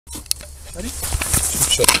Ready?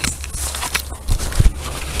 Shut.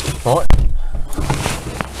 Right.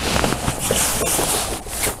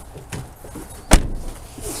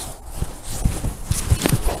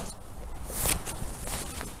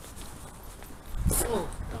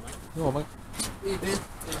 You all right, mate? You been? Yeah,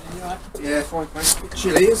 you alright? Yeah, fine, thanks. A bit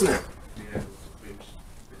chilly, isn't it? Yeah,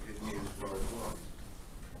 which is news worldwide.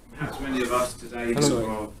 Perhaps many of us today who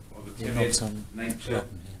are of a timid nature,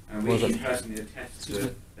 and we can personally attest to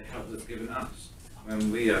the help that's given us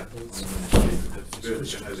when we are on the ministry that the Spirit of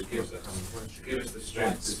Jehovah gives us, to give us the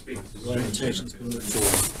strength to speak to strangers.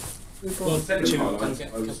 Well, second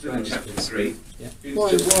highlight, I was still in chapter 3. Yeah. Why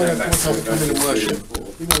can't we come in and worship?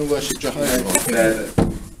 We want to worship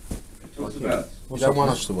Jehovah. It talks about You don't want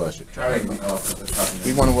us to worship carrying Jehovah. the ark of the covenant.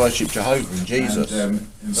 We want to worship Jehovah and Jesus.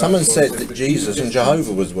 In Someone verse said 4 it that says, Jesus and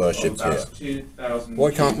Jehovah was worshipped here. 2,000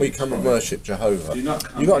 Why can't we come and worship Jehovah? Do not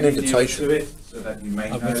come You got an any nearer invitation. to it, so that you may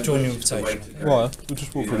I've know withdrawn your which is the way invitation. to go. Why? We'll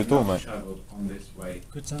just walk You through the have door, not mate. travelled on this way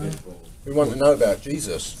Good time. before. We want to know about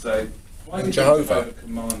Jesus. So, why And did Jehovah. Jehovah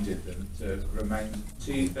commanded them to remain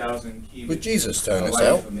 2,000 cubits Would Jesus turn us away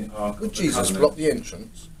out? from the ark Would of the Jesus covenant? block the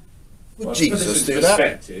entrance? Would Well, to put Jesus this do into that?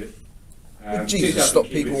 perspective, Would Jesus 2,000 stop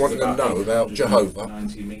cubits people is wanting to know about Jehovah?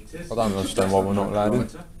 90 metres. I don't understand why we're not allowed in.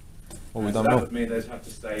 What we done That wrong? would mean they'd have to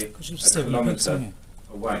stay Because you're a still in the books, kilometre aren't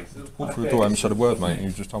you? away. So it's Walk quite through the fair door, I haven't said a word, distance. mate, and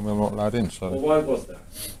you just told me I'm not allowed in, Well, so why was that?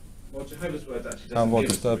 Well, Jehovah's word actually how doesn't have I give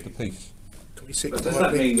us disturbed the reason. peace? Can we sit But does that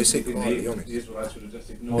quietly? mean We that sit the quietly honest. Israelites would have just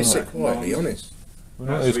ignored We that sit quietly command? honest. We're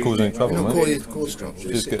not here to cause any We're trouble, not mate. calling it cause trouble.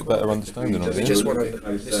 We Just sit get a better quietly. understanding of We it. just want A to bit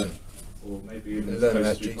closer, listen or maybe even and as learn close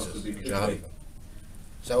about as we Jesus possibly and could Jehovah. be.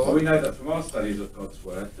 So Well, we know that from our studies of God's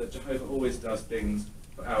word that Jehovah always does things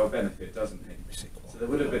for our benefit, doesn't he? we sit So there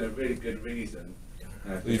would have been a really good reason.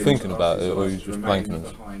 Are you thinking about it, or are you just blanking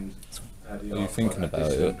us? Are you thinking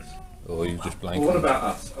about it, or are you just Well, what blanking? about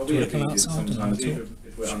us? Are Do you we wanna come obedient outside and sometimes, talk? even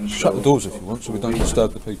if we're unsure? Shut the doors if you of want, so we what don't we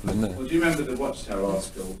disturb the people in there. Well, do you remember the Watchtower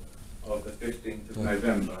article of the 15th of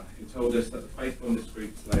November? Who told us that the faithful and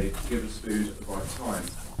discreet slave give us food at the right time.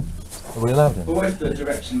 Are we allowed in? But what if the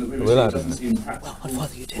direction that we Are we allowed receive doesn't in? seem practical? I'd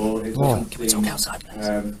rather you did. Or it Why? doesn't Can we talk seem, outside,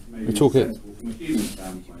 please? maybe We talk here. sensible from a human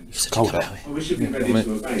standpoint? You said Cold you out. don't know Well, we should be Yeah, ready mate.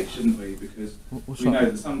 to obey, shouldn't we? Because What's we know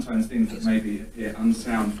that? that sometimes things that maybe appear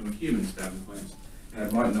unsound from a human standpoint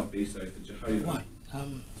might not be so for Jehovah. Why?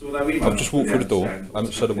 So although we might I've not just walked fully through the door, understand I haven't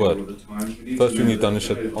what's said a happening word. all the time, we need First to thing know you've done that is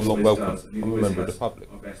said, Jehovah I'm not always welcome. does, and he I'm a always member of the has public.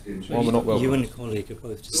 our best Why am I interests. not welcome? You and your colleague are both So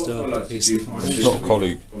what disturbed the highlights peace did you of the find conversation. It's not a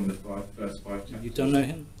colleague. From the first five chapters You don't know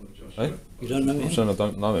him? of Joshua? Eh? You don't know I'm him? saying I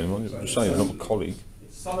don't know him, I'm just saying I'm not a colleague.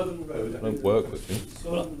 Sullivan Road. I don't work with him.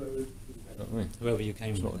 Sullivan Road. You know what I mean? Wherever you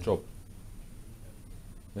came It's from. not a job.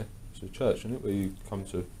 Yeah, it's a church, isn't it, where you come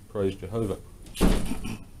to praise Jehovah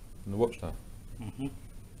in the Watchtower. Mm-hmm.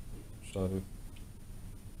 So,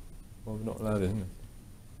 why are we not allowed in?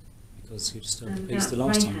 Because you disturbed the peace the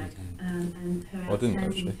last time you came. I didn't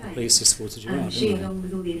actually. The police escorted you out, She, didn't along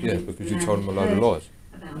with all the Yeah, inhabitants because you around, told them a load of heard lies.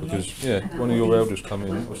 about Because, it, yeah, about one of what your the- elders come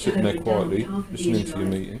in, what was sitting there had been done on quietly, behalf of the listening to your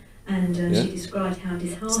Israelites. meeting, And Yeah. she described how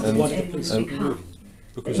disheartened And- Why did the everyone police had and- become.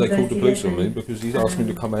 because they called the police on me, because he's asked me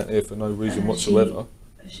to come out here for no reason whatsoever.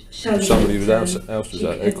 Showing Somebody that, else was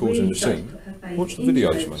out there causing the scene. Watch the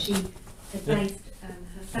videos, mate. She had Yeah. based,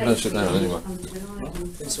 her Don't sit down anyway. on the reliable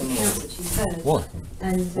It's on the accounts that she's heard. Why?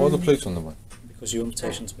 And, Why are the police on the way? Because your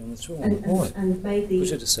invitation's been withdrawn. Why? and made Because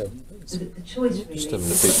you're the, disturbing the peace. the choice really. Disturbing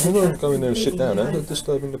the peace. I'm not going there and sit down, how is it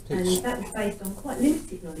disturbing the peace? And that was based on quite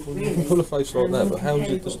limited knowledge, Well, you really. can pull a face like And that, when but how is compared it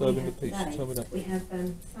to what we disturbing the have peace? today, Tell me that. We have so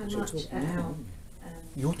You're much talking at now. our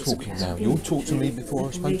You're talking now. You'll talk to me before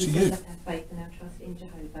I spoke to you. We have faith and our trust in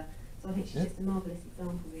Jehovah. So I think she's Yeah. just a marvellous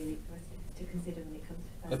example, really, for us to consider when it comes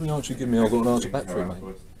to faith. Every answer you give me, I've got an answer back for it, mate.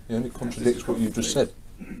 Yeah, and it contradicts what you've just said.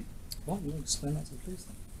 Why? You explain that to the police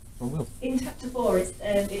then. I will. In chapter 4, it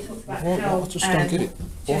talks about Why- how I just don't get it.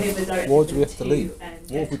 Why do we have to leave?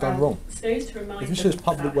 What have we done wrong? If it says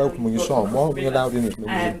public welcome when you sign, why aren't we allowed in as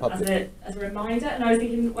members of the public? As a reminder, and I was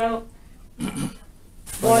thinking, well,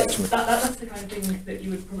 Why, that's the kind of thing that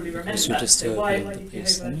you would probably remember. Because you're disturbing why the did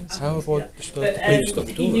peace, Jehovah then. How have I ask disturbed us the to peace? do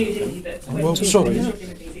that? He knew, didn't he, that I'm when well he was sorry. talking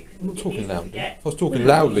with these, it I'm not could talking easily loudly. get- If I was talking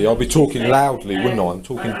loudly, I'll be talking loudly, wouldn't I? I'm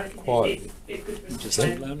talking I think quietly. it's good for us You to just try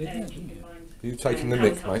said and, loudly there, keep didn't you? in mind, Are you taking the how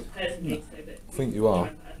mick, it comes mate? personally, so that I think you are. I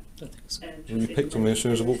don't think so. You picked on me as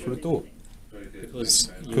soon as I walked through the door.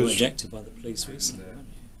 Because you were Because- rejected by the police recently, weren't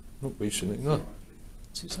you? Not recently, no.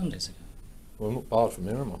 2 Sundays ago. Well, I'm not barred from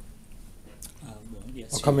here, am I? Well,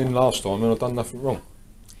 yes. I come in last time and I've done nothing wrong.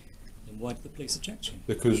 Then Why did the police object you?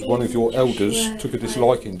 Because one of your elders took a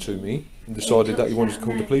disliking to me and decided that he wanted to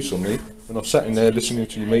call the police on me. When I was sat in there listening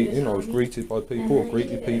to your meeting, I was greeted by people, I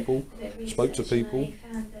greeted people, spoke to people,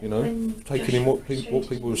 you know, taking in what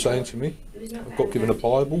people were saying to me. I got given a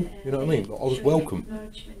Bible, you know what I mean? Like, I was welcome.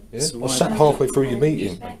 Yeah? So I sat halfway through your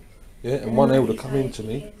meeting, yeah, and one elder come in to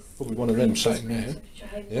me, probably one of them sitting there,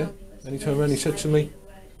 yeah, and he turned around and he said to me,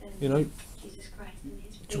 you know,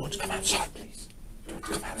 do you want to come outside, please? Do you want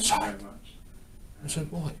to come outside? I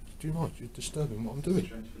said, why? Do you mind? You're disturbing what I'm doing.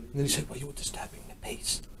 And then he said, well, you're disturbing the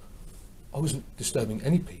peace. I wasn't disturbing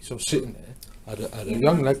any peace. I was sitting there. I had a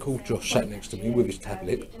young lad called Josh sat next to me with his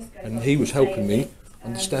tablet, and he was helping me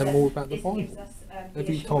understand more about the Bible.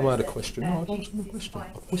 Every time I had a question, no, I'd answer the question.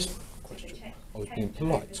 I'd whisper the question. I was being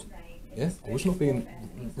polite. Yeah, I was not being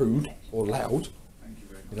rude or loud.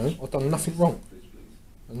 You know, I'd done nothing wrong,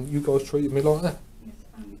 and you guys treated me like that.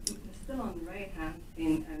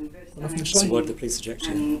 Nothing to So say. why did the police object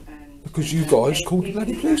you? Because you guys called the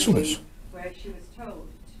bloody police on us.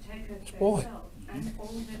 That's why.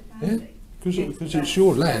 Yeah, because it's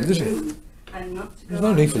your land, isn't it? There's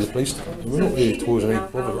no need for the police to come. We're not really causing any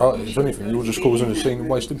bother, right? If anything, you're just causing a scene and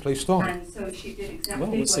wasting police time. Well,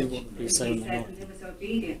 we'll see what the police say on the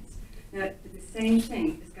night. Now, the same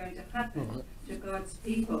thing is going to happen to God's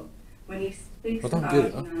people when He speaks I don't about get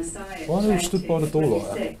it, in Isaiah Why are they stood by the door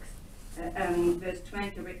like that? 26, verse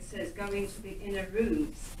 20, where it says, "Go into the inner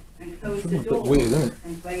rooms and close It's a the bit door weird, isn't it?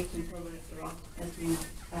 and wait until the wrath has been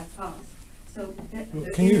passed." So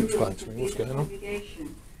the Can you inner explain room to would me be what's the going on?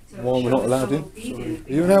 congregation. So Why we're not allowed in? obedient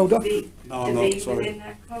Are you an elder? No, I'm not, sorry. within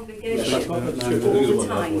that congregation Yeah, all the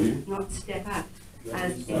time, not step out.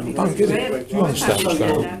 As if I don't get it. Do you understand what's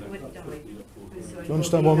going on? Do you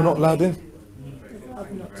understand why we're not allowed in?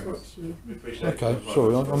 Okay,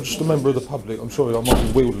 sorry, I'm just a member of the public. I'm sorry, I might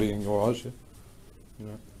be wieldly in your eyes. Yeah? You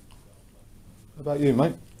know. How about you,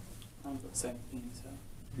 mate? I've got the same opinion, so.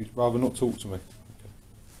 You'd rather not talk to me? Okay.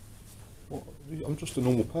 What? I'm just a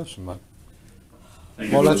normal person, mate. Thank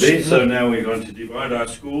you, Well, Brother that's- D. So now we're going to divide our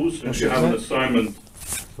schools. If you have an assignment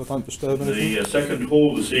If I don't disturb in anything? the second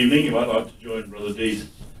hall this evening, you might like to join Brother D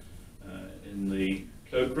in the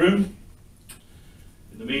cloakroom.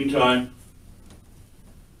 In the meantime,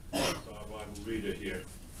 our Bible reader here,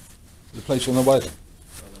 The place on the way then?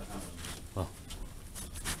 Brother Hammond.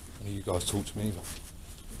 None of you guys talk to me either.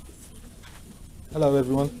 Hello,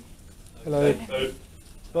 everyone. Hello. Okay, so,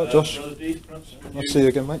 Right, Josh. Brother D, perhaps Nice would to see you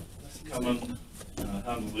again, mate. come and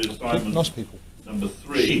handle the assignment Nice people. number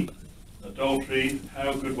 3, adultery.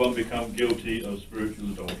 How could one become guilty of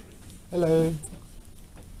spiritual adultery? Hello.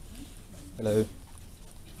 Hello.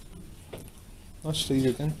 Nice to see you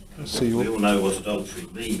again. Nice to see you We all. all know what adultery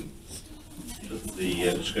means. If you look at the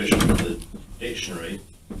description of the dictionary,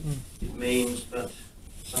 it means that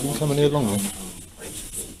someone coming here long, then?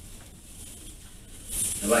 unfaithful.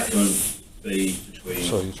 Now that can be between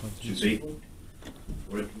Sorry, you're trying to two use- people,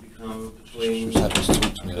 or it can become She between was happy to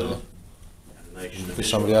talk to me God earlier. and the nation of Because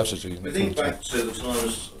somebody Israel. else is using We it. think back to the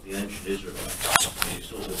times of the ancient Israelites, the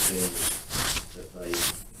sort of things that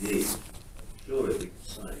they did. Surely we could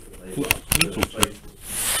say that they were faithful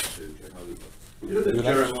to Jehovah. You look at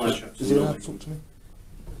Jeremiah chapter Is he allowed 9, to talk to me?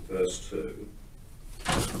 verse 2.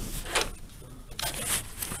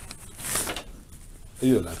 Are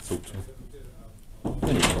you allowed to talk to me?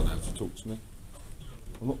 You're not allowed to talk to me.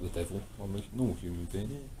 I'm not the devil. I'm a normal human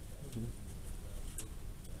being.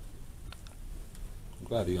 I'm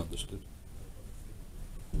glad he understood.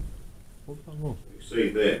 What's gone wrong? You see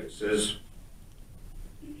there, it says,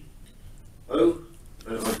 "Oh,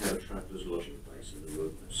 that I had a trapper's lodging place in the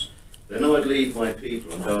wilderness. Then I'd leave my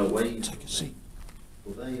people and go away, Take a seat.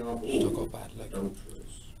 for they are Still got all a bad leg.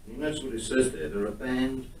 adulterers." You notice what it says there, they're a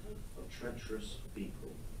band of treacherous people.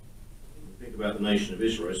 When you think about the nation of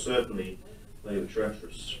Israel, certainly they were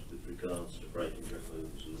treacherous with regards to breaking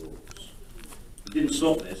Jehovah's laws. It didn't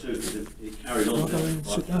stop there too, it carried on Can I go and right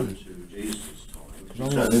sit through down? to Jesus' time. Because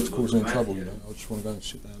I'm not here to cause any trouble, you know. I just want to go and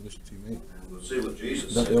sit down and listen to you, mate. And we'll see what Jesus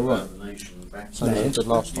Is that said all right? about the nation back Same as I said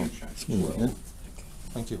last time. chapter 12, Yeah.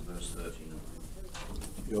 Thank you. verse 39.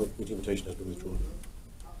 Your invitation has been withdrawn.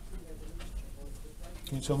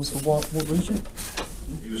 Can you tell me for what reason?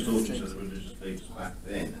 He was talking to the religious leaders back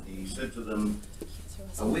then, and he said to them,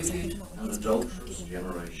 "A wicked and adulterous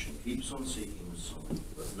generation keeps on seeking a sign,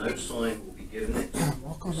 but no sign will be given it."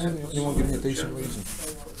 Why can't anyone give me a decent reason?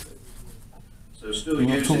 So still You're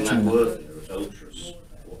not using talking that to me. word there, adulterous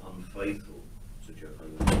or unfaithful to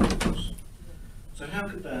Jehovah's laws. So how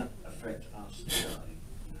could that affect us today?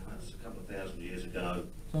 You know, that's a couple of thousand years ago.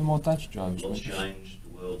 So my dad's Jones, Lots mate. changed, the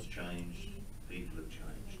world's changed, people have changed.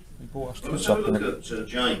 He brought us Well, kids let's have up a in look it. at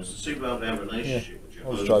James, the secret of our relationship with I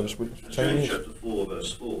was Jehovah. Jehovah's Witness for 10 James years. chapter 4,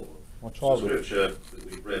 verse 4. My It's a childhood. scripture that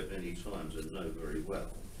we've read many times and know very well.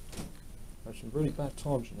 Had some really bad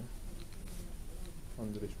times, you know,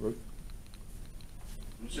 under this roof.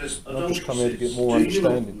 It says, I've just come here to get more "Do you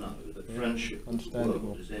not understanding." know that Yeah, friendship with the understand it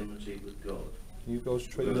more. world is enmity with God? You guys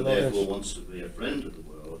treat me Whoever like therefore this. wants to be a friend of the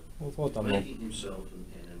world, What have I done wrong? making himself an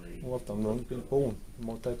enemy. What I've done wrong, been born. And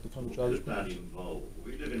my dad become a What Jehovah's is that Witness. involved?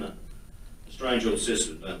 We live in a strange old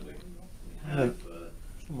system, don't we? We have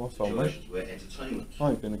It's not my fault, mate. situations where entertainment I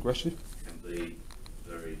ain't been aggressive. can be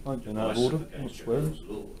very I ain't been out of divisive order, I'm against not swearing. Jehovah's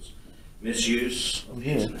laws. Misuse of I'm the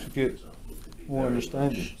here internet, to for get example, can be more very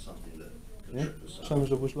understanding. much something that can Yeah? trip us up. Same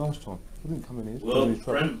as I was last time. I didn't come in here to Well, cause any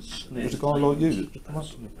trouble. friends, And it was a guy like you that just come up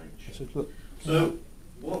to me. I said, look, So,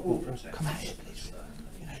 what will protect come out us here, is please. that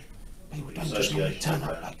you know, people the don't just normally association turn of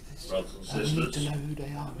up like this. brothers and We need to sisters, know who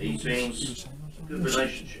they are. meetings, He was saying, I was like, good "Listen,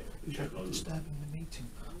 relationship with you're Jehovah. disturbing the meeting.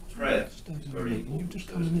 Prayer Disturbing is the very meeting. You important just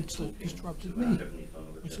to come in and talking disrupted to me. our Heavenly Father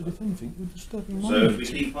I said, Jehovah. if anything, you're disturbing my So if we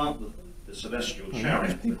meeting. keep up with the celestial You know, chariot,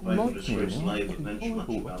 there's the people faithful like me, disgrace you know, slave I would can mention much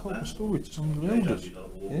Bible, I about told the that. story to some of the JW elders.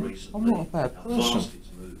 War Yeah? recently, I'm not a bad how person. fast it's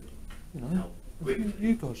moving, You how know, quickly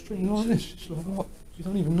you guys treat me like this. It's like, what? You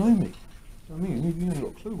don't even know me. You know what I mean? You ain't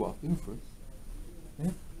got a clue what I've been through. Yeah?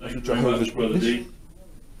 Thank you That's a very Jehovah's much, Brother Witness. D. You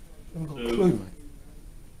haven't got a So- clue, mate.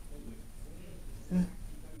 Yeah.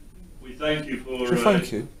 We thank you for So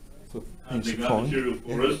thank you for being so handling that kind. material for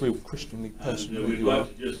Yeah, us. real Christianly person And that we'd you are.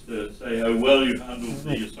 like to just say how well you've handled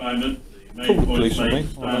the assignment. The main Call the points police on made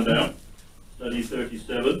me. stand Alright. out. Study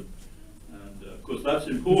 37. And of course that's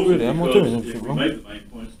Really, important am I because doing if anything we wrong? make the main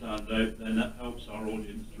points stand out, then that helps our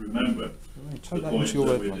audience to remember Yeah, the take that points into your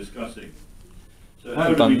that head, we're mate. discussing. So I how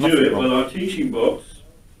haven't do we done do nothing it? wrong. Well, our teaching box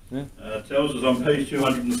Yeah. tells us on page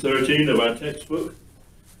 213 of our textbook,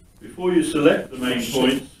 before you select the main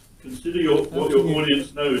points, consider what your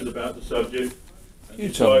audience knows about the subject and You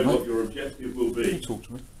tell me, decide mate. what your objective will You be. talk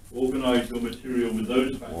to me. Organise your material with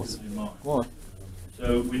those factors in mind. Why?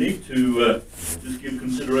 So we need to just give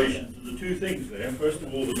consideration to the two things there. First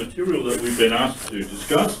of all, the material that we've been asked to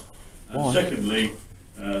discuss, and Why? secondly,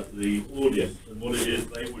 the audience and what it is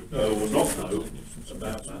they would know or not know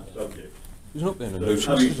about that subject. He's not being a So nuisance.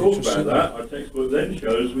 having He's thought just about sitting that, there. our textbook then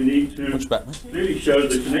shows we need to What's back, mate? clearly show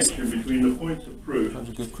the connection between the points of proof, That was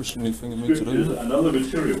a good Christianly thing of me to scriptures do. and other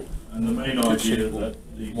material, and the main idea Simple.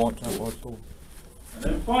 that the Wiped out by thought. And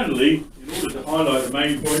then finally, in order to highlight the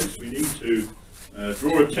main points, we need to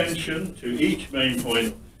draw attention to each main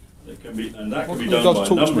point that can be, and that can Why be can't you done guys by talk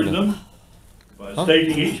to me numbering then? them, by Huh?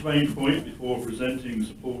 stating each main point before presenting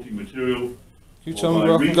supporting material. Can you or tell me by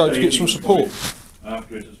where I can go to get some restating the support? point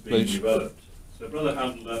after it has been Please. developed. So Brother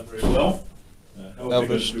handled that very well, helping us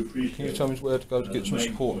Elders, to can you appreciate tell me where to go to get some main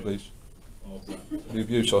support, point please? of that. The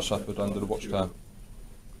abuse I suffered under the watchtower.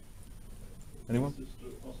 Anyone? Sister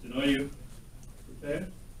Austin, are you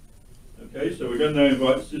prepared? Okay, so we're going to now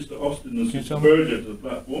invite Sister Austin and Can you Sister tell me? Berger to the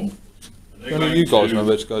platform. And they're None of going you guys to, know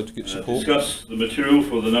where to go to get support. discuss the material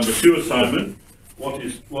for the number 2 assignment, what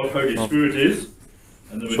Holy Oh. Spirit is,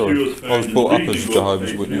 and the Sorry, materials I was found in brought the up as a reading book, Jehovah's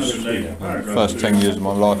page Witness. 380, paragraph First 10 years of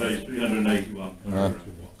my life. page 381. I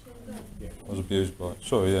was abused by it.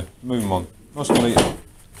 Sorry, yeah. Moving on. Nice to meet you.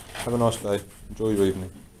 Have a nice day. Enjoy your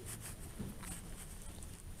evening.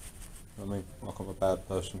 I mean, like I'm a bad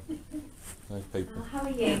person. No, people. How are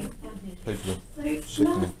you? People So, are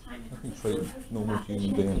sickening. last time I can treat a normal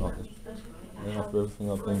human being like this. Yeah, after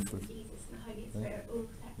everything I've been through.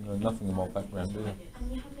 You know nothing of my background, do you?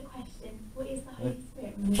 And you had the question, what is the Holy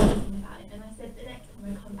Spirit? And we were talking about it, and I said the next time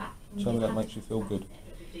we'll come back. and Tell me we'll that have makes you feel good.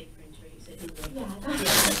 Yeah,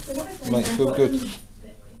 that's so what I said Makes you is feel I've got good. a list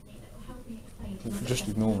that with me that will help me explain to You can my just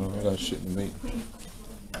ignore me and go and sit in the meeting.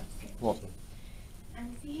 What?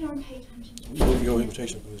 And see here on page 100. Your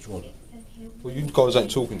invitation for withdrawal. Well, you guys ain't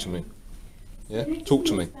talking to me. Yeah? Talk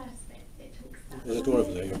to me. There's a door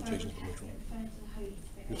over there, your invitation for withdrawal.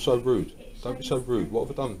 You're so rude. Don't be so rude. What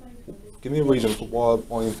have I done? Give me a reason for why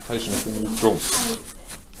my invitation has been withdrawn.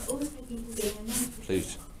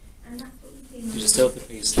 Please. You just told the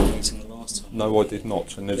police the meeting the last time. No, I did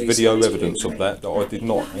not. And there's Please video answer evidence me. of that I did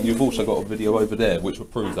not. And you've also got a video over there which will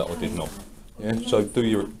prove that I did not. Yeah? So do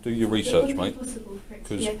your research, mate.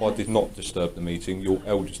 Because I did not disturb the meeting. Your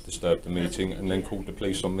elders disturbed the meeting and then called the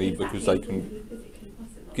police on me because they can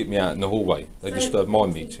get me out in the hallway. They disturbed my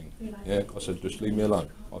meeting. Yeah? I said, just leave me alone.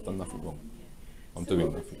 I've done nothing wrong. I'm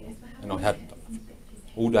doing nothing wrong. And I hadn't done nothing.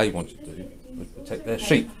 All they wanted to do was protect their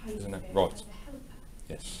sheep. Isn't that right?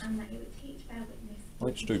 Yes. I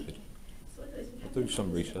ain't stupid. I do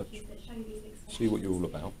some research. See what you're all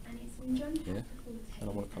about. Yeah? And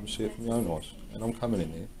I want to come see it from my own eyes. And I'm coming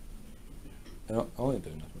in here And I ain't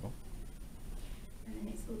doing nothing wrong. And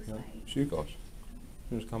then it's also... You know, it's you guys.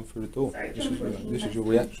 You just come through the door. Sorry, This is your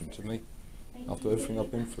reaction to me. After everything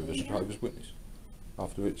I've been through as a Jehovah's Witness.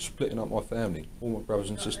 After it splitting up my family, all my brothers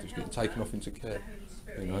and sisters getting taken off into care,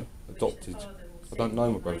 you know, adopted. I don't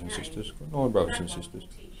know my brothers and sisters, I know my brothers and sisters.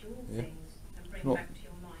 Yeah? Not,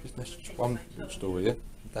 that's just one little story, yeah?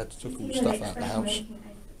 Dad took all the stuff out of the house.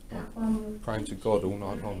 Praying to God all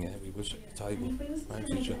night long, yeah, we was at the table, praying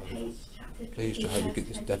to Jehovah. Please, Jehovah, get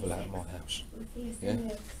this devil out of my house. Yeah?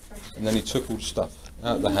 And then he took all the stuff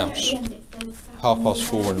out of the house.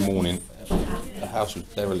 4:30 in the morning, the house was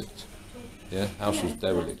derelict. Yeah, house was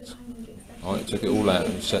derelict. Right, he took it all out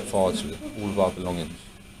and set fire to it, all of our belongings.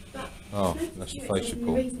 Oh, that's the face you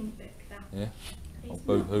pull. Yeah? I'll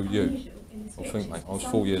boo-hoo you. I think, mate, I was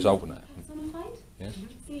 4 years old when that happened.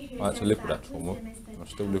 Yeah? I had to live with that trauma. I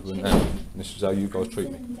still live with it now. And this is how you guys treat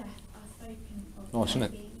me. Nice, isn't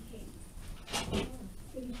it?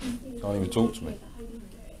 Can't even talk to me.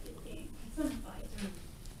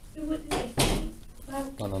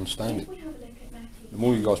 Don't understand it. The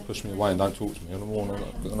more you guys push me away and don't talk to me, the more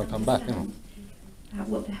I'm going to come back, you know.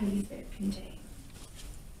 What the Holy Spirit can do.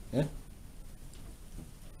 Yeah?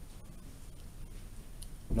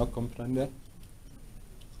 No comprende?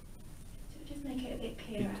 To just make it a bit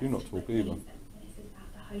clearer. Do not talk either. When it says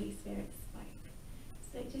about the Holy Spirit spoke.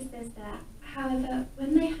 So it just says that, however,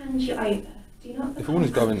 when they hand you over, do not if you want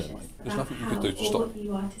to go in there, mate, there's nothing you can do to stop what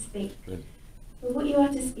you are to speak. Really? But what you are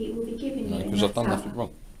to speak will be given you in because I've done that nothing hour.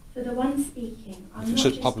 wrong. For the one speaking, I'm If it not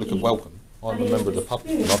says just public you, and welcome, I'm a member of the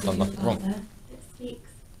public and I've done nothing wrong. That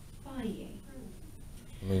speaks by you.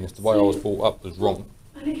 I mean, if the way I was brought up was wrong,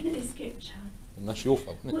 By looking at this scripture, then that's your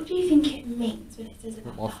fault, isn't what it? do you think it means when it says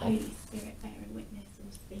about Not my the fault. Holy Spirit bearing witness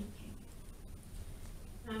or speaking?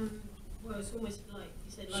 Well, it's almost like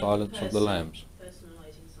you said, like Silence of the lambs.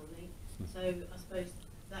 personalising something. So I suppose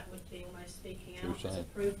that would be almost speaking True out as a saying.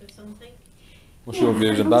 proof of something. What's your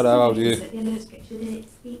views about how old are you? At the end of the scripture, that it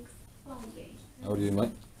speaks by you. How old are you,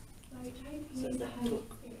 mate? So Jehovah can use the Holy Spirit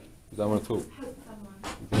You don't want to talk? to help someone.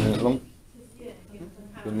 You been in it long? Yeah,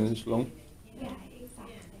 Been in this long? exactly.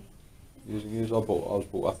 Years I was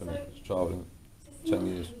brought up in it as a child, 10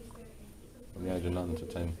 years. From the age of 9 to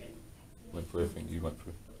 10. Went through everything you went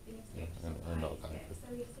through. Yeah, and not going through. So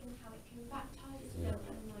we've seen how it can baptise Yeah. and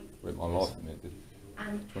like Ripped my life in it, did.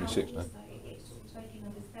 and 26 now. how also it's spoken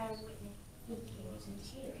of as bearing witness, speaking and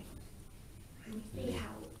hearing. And we see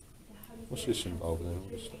how the Holy What's Spirit this involved in all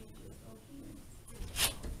this stuff?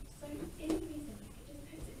 So in the reason, it just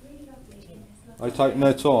puts it really lovely in this They taking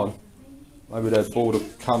their time. Maybe they're bored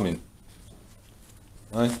of coming.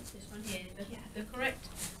 Eh? This one here, the correct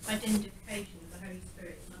identification of the Holy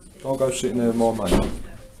Spirit must be... I'll go sit in there with my mate,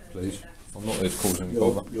 please. I'm not here to cause any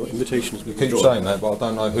bother. Your invitation has You been keep saying that, but I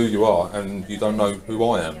don't know who you are, and you don't know who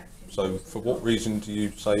I am. So, for what reason do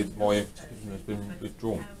you say my invitation has been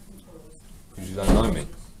withdrawn? Because you don't know me.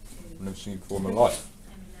 I've never seen you before in my life.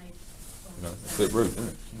 You know, it's a bit rude, isn't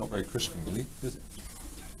it? Not very Christian, really, is it?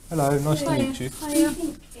 Hello, nice to meet you. I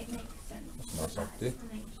think it makes sense. That's a nice idea.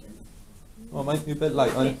 Oh, mate, you're a bit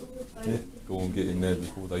late, eh? Yeah, go on, get in there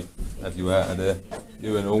before they have you out of there.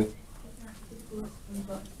 You and all.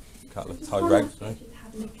 Couple of toe rags, eh?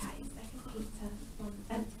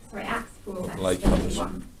 Sorry, Acts 4. Late comers.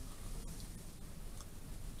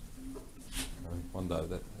 One day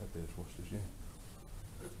that'd be as washed as you.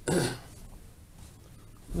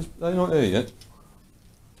 They're not here yet.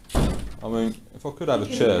 I mean, if I could have a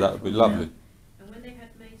chair, that would be lovely. And when they had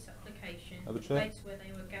made supplication, Have a the chair? place where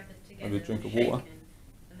they were gathered together Maybe a drink was of water? shaken,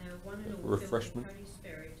 and they were one and all For refreshment? filled with the Holy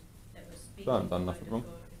Spirit that was speaking So I haven't done the nothing word wrong. of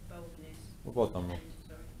God with boldness. What have I done wrong?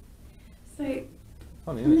 So,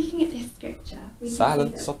 Funny, isn't it? looking at this scripture, we can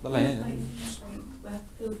Silence see that of the all those lambs. sufferings were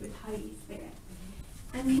filled with Holy Spirit.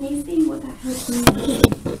 And can you see what that helps me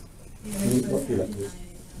do?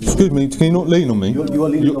 Excuse me, can you not lean on me? You are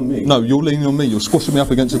leaning on me. No, you're leaning on me. You're squashing me up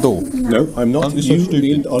against the door. No, I'm not. Don't be so You stupid.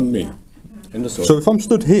 leaned on me. In the So soil. if I'm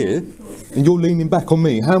stood here and you're leaning back on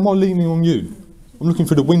me, how am I leaning on you? I'm looking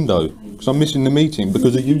through the window because I'm missing the meeting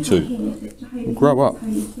because of you two. Well, grow up. I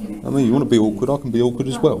mean, you want to be awkward, I can be awkward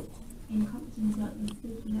as well.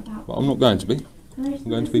 But I'm not going to be. I'm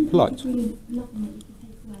going to be polite.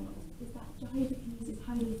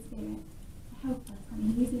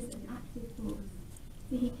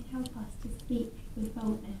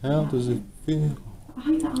 How does it feel? I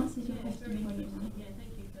hope that answers your question for you. Yeah,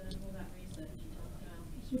 thank you for all that research you talked about.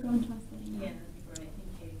 Should we go on to our study now? Yeah, that'd be great,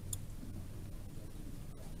 thank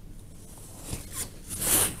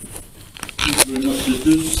you. Very much,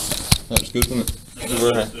 sisters. That was good, wasn't it?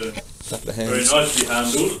 Very Slap the hands. nicely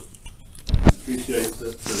handled. Appreciate appreciate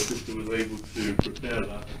that the sister was able to prepare that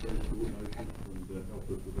at very short notice and help us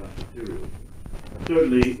with that material.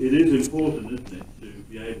 Certainly, it is important, isn't it, to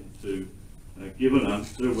be able to give an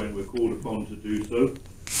answer when we're called upon to do so.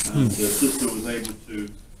 And the sister was able to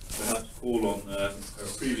perhaps call on her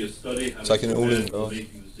previous study. Taking it all in, guys.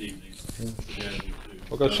 Meeting this evening, to be able to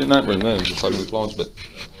I'll go sit in that room there and just open the blinds a bit.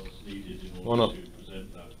 Why not?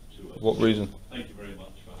 What reason? Thank you very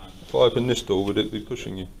much for handling. If I open this door, would it be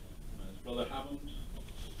pushing you? Brother Hammond,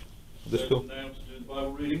 This door? now to do the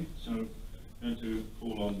Bible reading, so I'm going to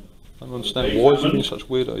call on. I don't understand. Why is it being such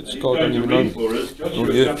weirdo? It's God, I don't even know.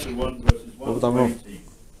 Not yet. What have I done wrong?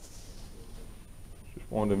 Just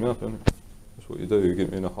winding me up, isn't it? That's what you do. You get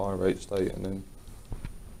me in a high rate state and then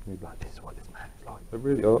you're like, this is what this man is like. But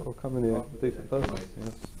really, I'll come in here a decent person. You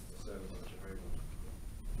know?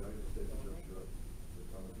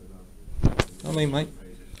 I mean, mate.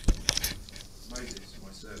 Moses,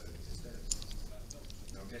 my servant, is dead.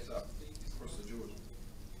 Now get up, cross the Jordan,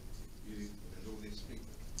 you and all these people,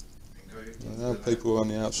 and go. Now people on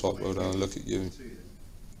the outside world will look at you.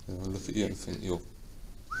 They'll look at you and think you're. I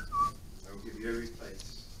will give you every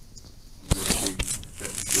place. Just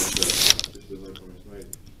as I promised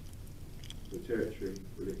Moses. The territory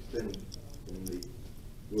will extend from the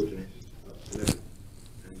wilderness up to Lebanon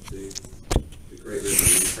and to the great river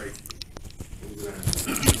Euphrates.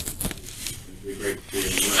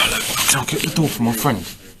 I'll get the door for my friend.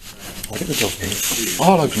 I'll get the door for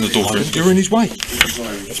I'll open the door for him. You're in his way.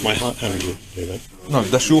 That's my hand, really. No,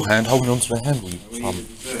 that's your hand holding onto the handle.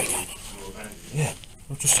 Yeah,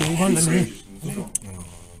 I'll just see you run in here.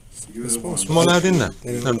 Am I allowed in there?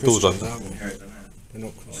 No, the door's open. They're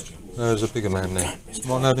not Christian. There's a bigger man there.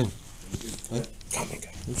 Am I allowed in? Hey?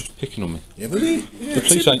 You're just picking on me. Yeah, but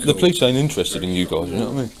The police ain't interested in you guys, you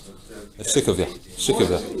know what I mean? They're sick of you. Sick of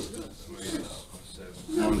you.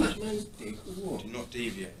 Do not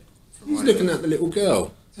deviate. He's looking at the little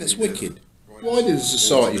girl. That's wicked. Why did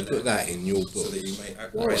society put that in your book?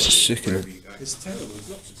 Why? It's sickening. It's terrible.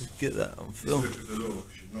 Get that on film.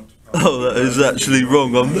 Oh, that is actually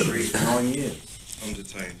wrong. I'm 9 years.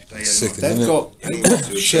 sickening. They've got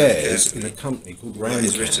shares in a company called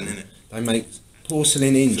Ramjet. They make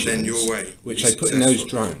porcelain engines, which they put in those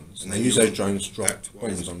drones, and they use those drones to drop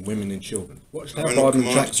bombs on women and children. Watch how Bible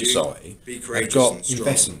Tract Society have got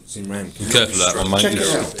investments in Ramjet. Careful that one, mate. Check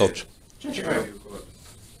it out. Dodge. Check it out.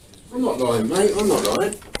 I'm not lying, mate. I'm not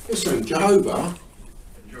lying. Listen, Jehovah,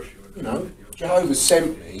 you know, Jehovah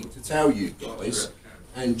sent me to tell you guys,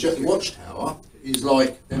 and the Watchtower is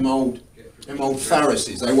like them old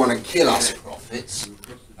Pharisees. They want to kill us prophets.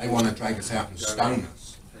 They want to drag us out and stone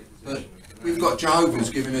us. But we've got Jehovah's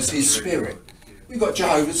giving us his spirit. We've got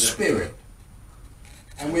Jehovah's spirit.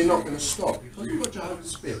 And we're not going to stop because we've got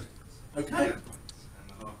Jehovah's spirit. Okay?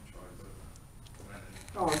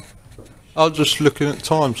 Go on. I was just looking at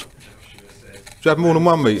times. Do you have more than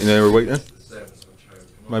one meeting here a week then?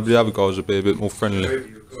 Maybe the other guys will be a bit more friendly. Jehovah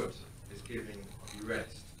your God is giving you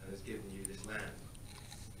rest and has given you this land.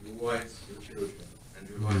 Your wives, your children, and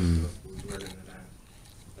your livestock will dwell in the land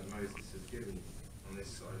that Moses has given you on this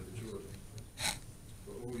side of the Jordan.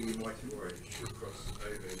 But all you mighty warriors should cross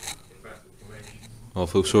over in battle formation. I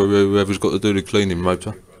feel sorry for whoever's got to do the cleaning,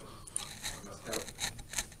 Motor. I must help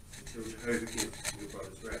until Jehovah gives your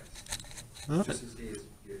brothers rest, Huh? just as he has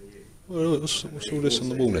given you. Well, what's all this on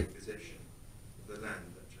the wall then? Possession of the land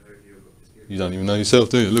that Jehovah your God has given You don't even know yourself,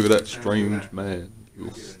 do you? Look at that strange man.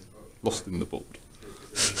 You're lost in the board.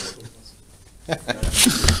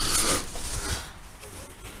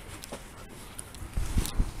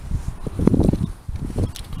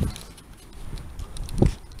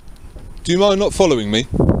 Do you mind not following me?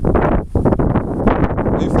 Are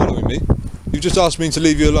you following me? You've just asked me to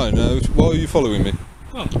leave you alone. Why are you following me?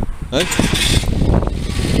 Oh. Hey?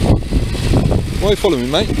 Why are you following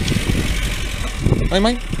me, mate? Hey,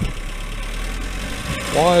 mate?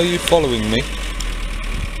 Why are you following me?